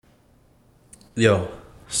Yo,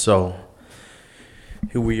 so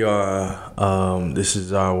here we are. This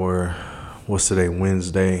is what's today?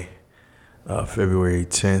 Wednesday, February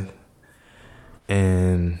 10th.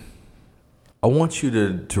 And I want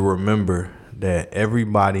you to remember that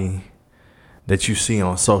everybody that you see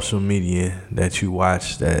on social media that you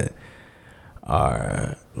watch that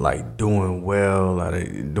are like doing well,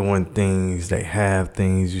 like doing things, they have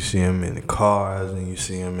things. You see them in the cars and you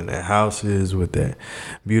see them in their houses with their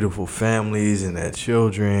beautiful families and their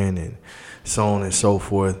children and so on and so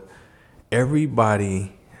forth.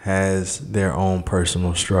 Everybody has their own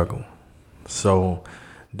personal struggle. So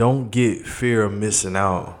don't get fear of missing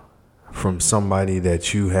out from somebody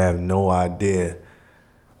that you have no idea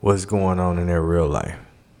what's going on in their real life.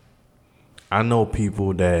 I know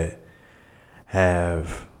people that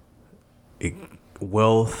have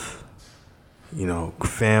wealth,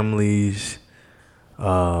 families,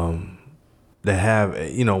 that have,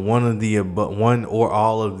 one or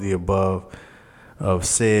all of the above of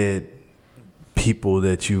said people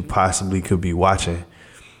that you possibly could be watching.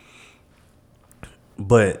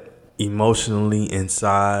 But emotionally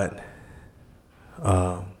inside,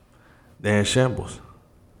 they're in shambles.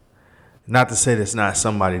 Not to say that's not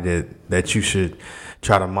somebody that you should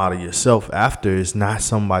try to model yourself after. It's not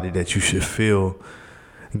somebody that you should feel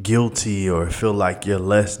guilty or feel like you're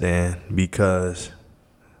less than because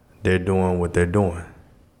they're doing what they're doing.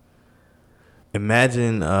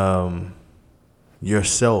 Imagine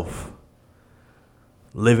yourself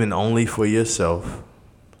living only for yourself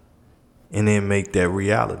and then make that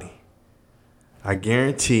reality. I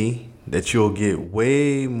guarantee that you'll get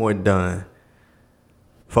way more done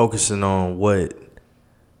focusing on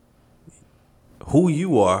who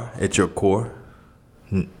you are at your core,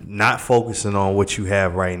 not focusing on what you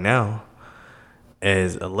have right now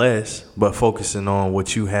as a less, but focusing on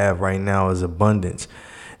what you have right now as abundance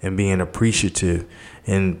and being appreciative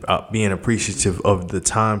of the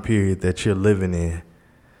time period that you're living in.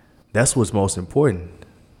 That's what's most important,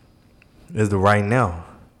 is the right now.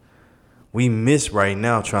 We miss right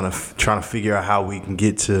now trying to figure out how we can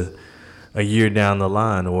get to a year down the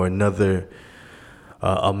line or another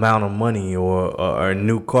amount of money or a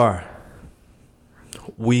new car.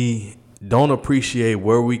 We don't appreciate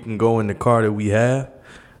where we can go in the car that we have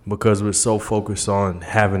because we're so focused on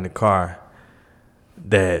having the car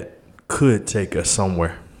that could take us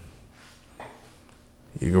somewhere.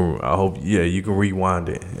 You can rewind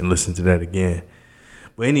it and listen to that again.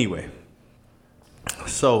 But anyway,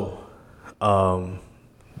 so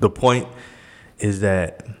the point is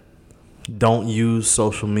that don't use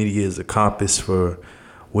social media as a compass for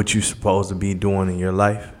what you're supposed to be doing in your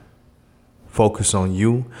life. Focus on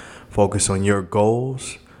you. Focus on your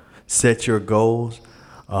goals. Set your goals.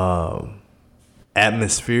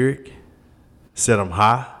 Atmospheric. Set them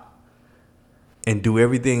high. And do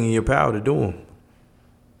everything in your power to do them.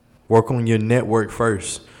 Work on your network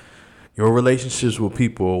first. Your relationships with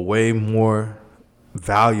people are way more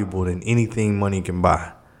valuable than anything money can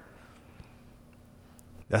buy.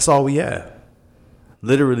 That's all we have.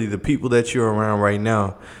 Literally, the people that you're around right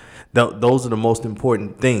now, those are the most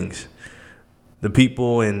important things. The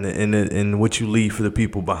people and what you leave for the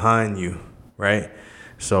people behind you, right?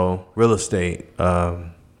 So real estate,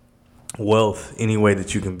 wealth, any way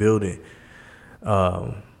that you can build it.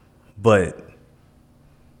 But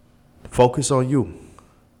focus on you.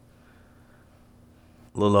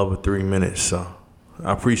 A little over 3 minutes, so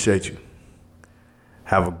I appreciate you.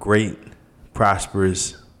 Have a great,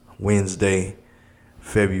 prosperous Wednesday,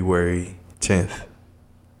 February 10th.